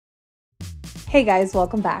Hey guys,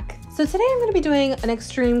 welcome back. So today I'm going to be doing an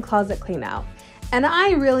extreme closet clean out. And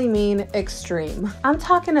I really mean extreme. I'm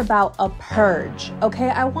talking about a purge, okay?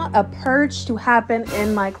 I want a purge to happen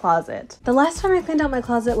in my closet. The last time I cleaned out my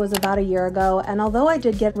closet was about a year ago, and although I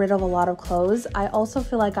did get rid of a lot of clothes, I also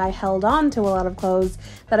feel like I held on to a lot of clothes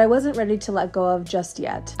that I wasn't ready to let go of just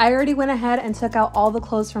yet. I already went ahead and took out all the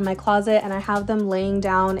clothes from my closet, and I have them laying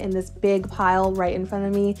down in this big pile right in front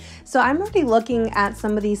of me. So I'm already looking at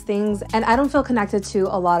some of these things, and I don't feel connected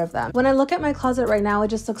to a lot of them. When I look at my closet right now, it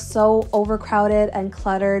just looks so overcrowded and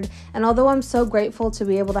cluttered, and although I'm so grateful to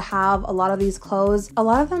be able to have a lot of these clothes, a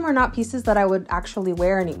lot of them are not pieces that I would actually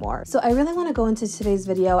wear anymore. So I really want to go into today's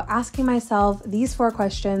video asking myself these 4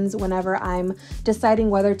 questions whenever I'm deciding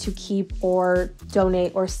whether to keep or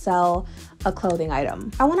donate or sell a clothing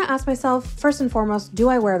item. I want to ask myself, first and foremost, do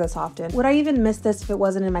I wear this often? Would I even miss this if it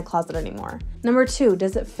wasn't in my closet anymore? Number 2,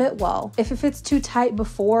 does it fit well? If it fits too tight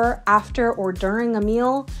before, after, or during a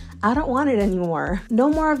meal, I don't want it anymore. No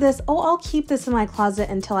more of this, oh, I'll keep this in my closet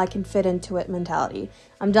until I can fit into it mentality.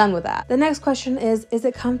 I'm done with that. The next question is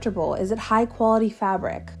it comfortable? Is it high quality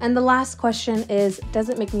fabric? And the last question is, does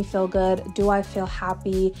it make me feel good? Do I feel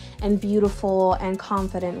happy and beautiful and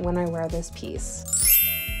confident when I wear this piece?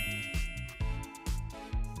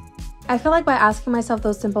 I feel like by asking myself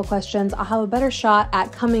those simple questions, I'll have a better shot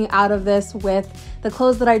at coming out of this with the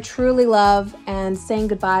clothes that I truly love and saying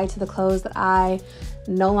goodbye to the clothes that I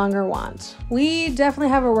no longer want. We definitely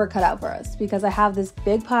have our work cut out for us because I have this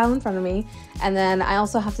big pile in front of me, and then I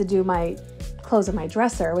also have to do my clothes in my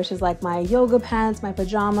dresser, which is like my yoga pants, my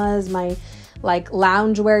pajamas, my like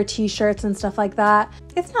loungewear t-shirts and stuff like that.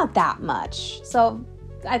 It's not that much, so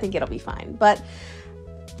I think it'll be fine, but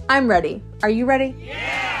I'm ready. Are you ready?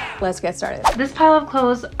 Yeah! Let's get started. This pile of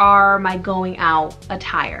clothes are my going out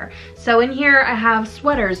attire. So in here I have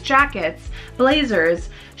sweaters, jackets, blazers,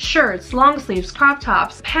 shirts, long sleeves, crop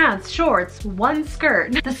tops, pants, shorts, one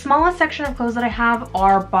skirt. The smallest section of clothes that I have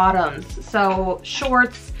are bottoms. So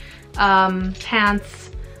shorts,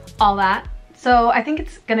 pants, all that. So I think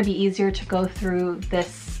it's gonna be easier to go through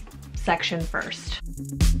this section first.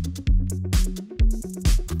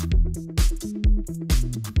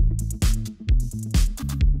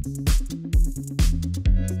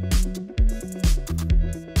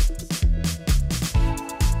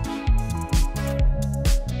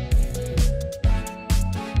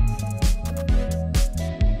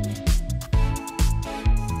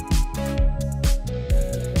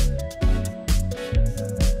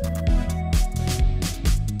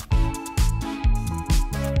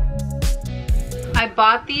 I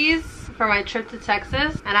bought these for my trip to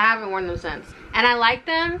Texas and I haven't worn them since. And I like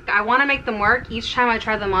them. I want to make them work each time I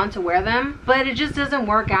try them on to wear them, but it just doesn't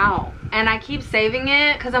work out. And I keep saving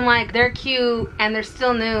it because I'm like, they're cute and they're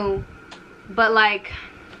still new, but like,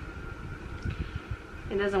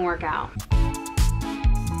 it doesn't work out.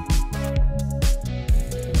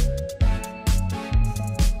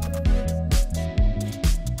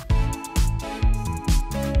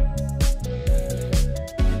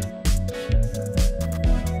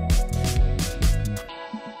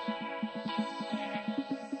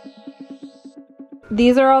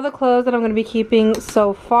 These are all the clothes that I'm going to be keeping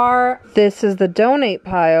so far. This is the donate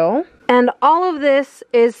pile. And all of this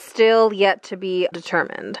is still yet to be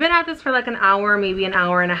determined. I've been at this for like an hour, maybe an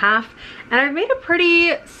hour and a half, and I've made a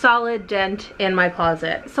pretty solid dent in my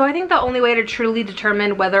closet. So I think the only way to truly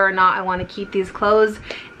determine whether or not I want to keep these clothes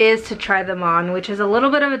is to try them on, which is a little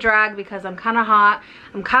bit of a drag because I'm kind of hot,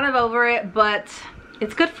 I'm kind of over it, but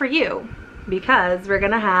it's good for you because we're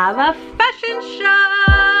gonna have a fashion show.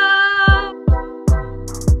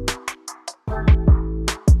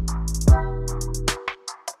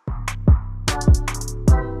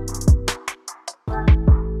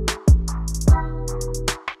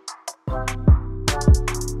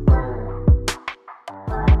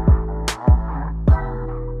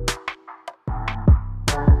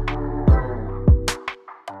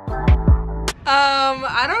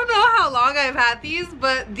 I don't know how long I've had these,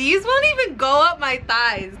 but these won't even go up my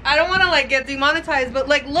thighs. I don't want to like get demonetized, but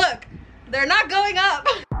like look, they're not going up.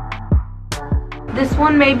 This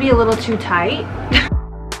one may be a little too tight.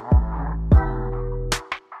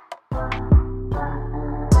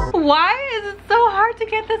 Why is it so hard to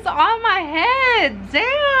get this on my head?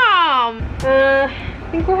 Damn.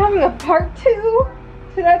 I think we're having a part 2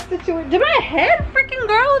 to that situation. Did my head freaking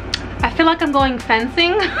grow? I feel like I'm going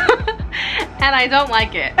fencing. And I don't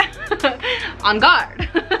like it. On guard.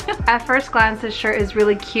 At first glance, this shirt is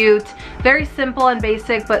really cute. Very simple and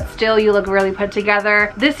basic, but still you look really put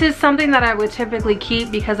together. This is something that I would typically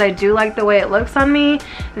keep because I do like the way it looks on me.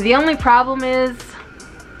 The only problem is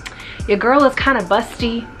your girl is kind of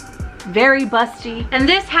busty. very busty. And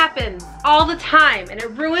this happens all the time and it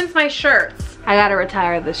ruins my shirts. I gotta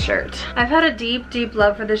retire this shirt. I've had a deep, deep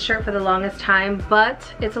love for this shirt for the longest time,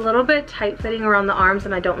 but it's a little bit tight fitting around the arms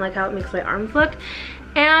and I don't like how it makes my arms look.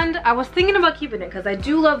 And I was thinking about keeping it because I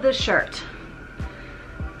do love this shirt,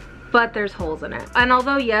 but there's holes in it. And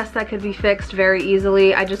although yes, that could be fixed very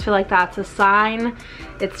easily, I just feel like that's a sign.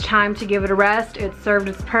 It's time to give it a rest. It served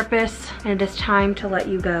its purpose and it is time to let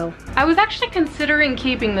you go. I was actually considering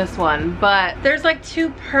keeping this one, but there's like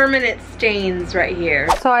 2 permanent stains right here.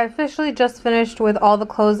 So I officially just finished with all the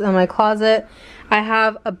clothes in my closet. I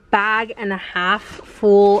have a bag and a half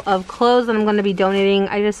full of clothes that I'm going to be donating.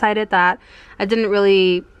 I decided that I didn't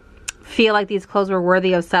really feel like these clothes were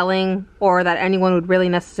worthy of selling or that anyone would really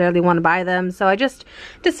necessarily want to buy them, so I just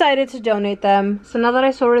decided to donate them. So now that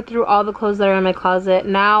I sorted through all the clothes that are in my closet,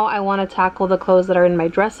 now I want to tackle the clothes that are in my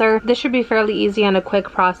dresser. This should be fairly easy and a quick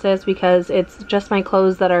process because it's just my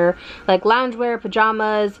clothes that are like loungewear,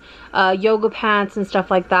 pajamas, yoga pants and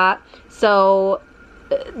stuff like that. So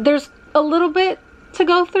there's a little bit to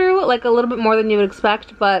go through, like a little bit more than you would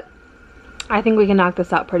expect, but I think we can knock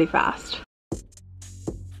this out pretty fast.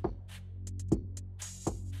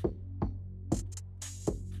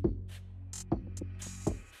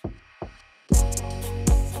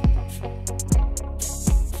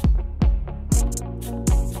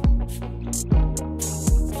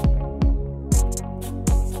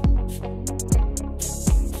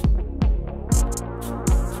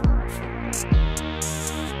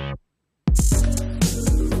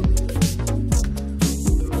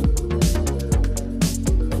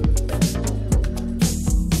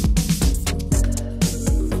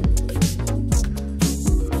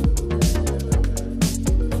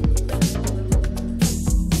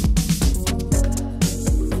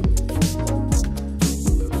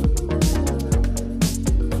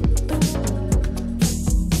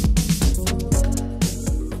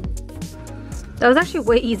 That was actually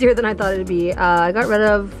way easier than I thought it'd be. I got rid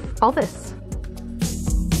of all this.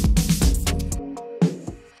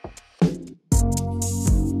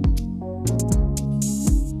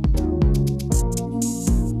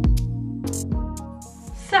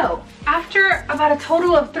 So, after about a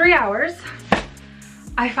total of 3 hours,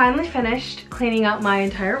 I finally finished cleaning out my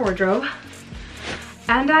entire wardrobe.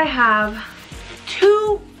 And I have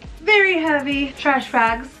 2 very heavy trash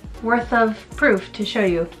bags worth of proof to show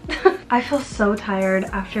you. I feel so tired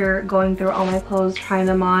after going through all my clothes, trying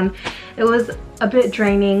them on. It was a bit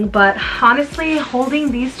draining, but honestly,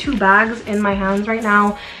 holding these 2 bags in my hands right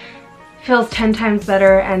now feels 10 times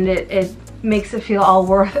better, and it makes it feel all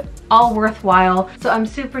worthwhile. So I'm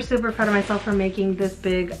super, super proud of myself for making this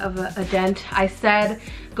big of a dent. I said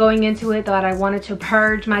going into it that I wanted to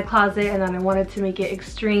purge my closet and that I wanted to make it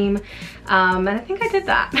extreme, and I think I did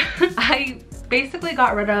that. I basically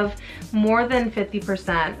got rid of more than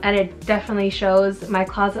 50%, and it definitely shows. My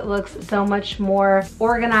closet looks so much more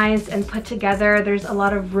organized and put together. There's a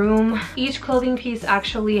lot of room. Each clothing piece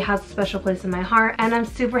actually has a special place in my heart, and I'm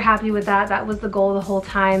super happy with that. That was the goal the whole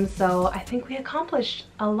time, so I think we accomplished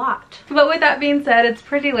a lot. But with that being said, it's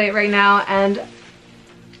pretty late right now and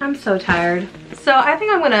I'm so tired. So I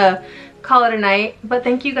think I'm gonna call it a night, but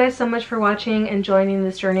thank you guys so much for watching and joining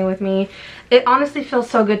this journey with me. It honestly feels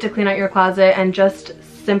so good to clean out your closet and just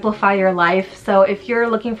simplify your life. So if you're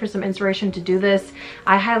looking for some inspiration to do this,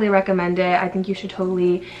 I highly recommend it. I think you should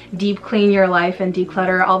totally deep clean your life and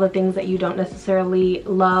declutter all the things that you don't necessarily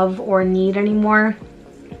love or need anymore,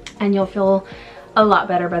 and you'll feel a lot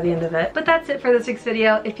better by the end of it. But that's it for this week's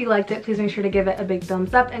video. If you liked it, please make sure to give it a big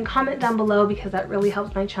thumbs up and comment down below because that really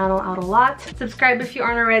helps my channel out a lot. Subscribe if you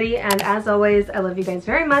aren't already, and as always, I love you guys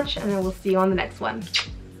very much, and I will see you on the next one.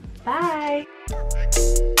 Bye!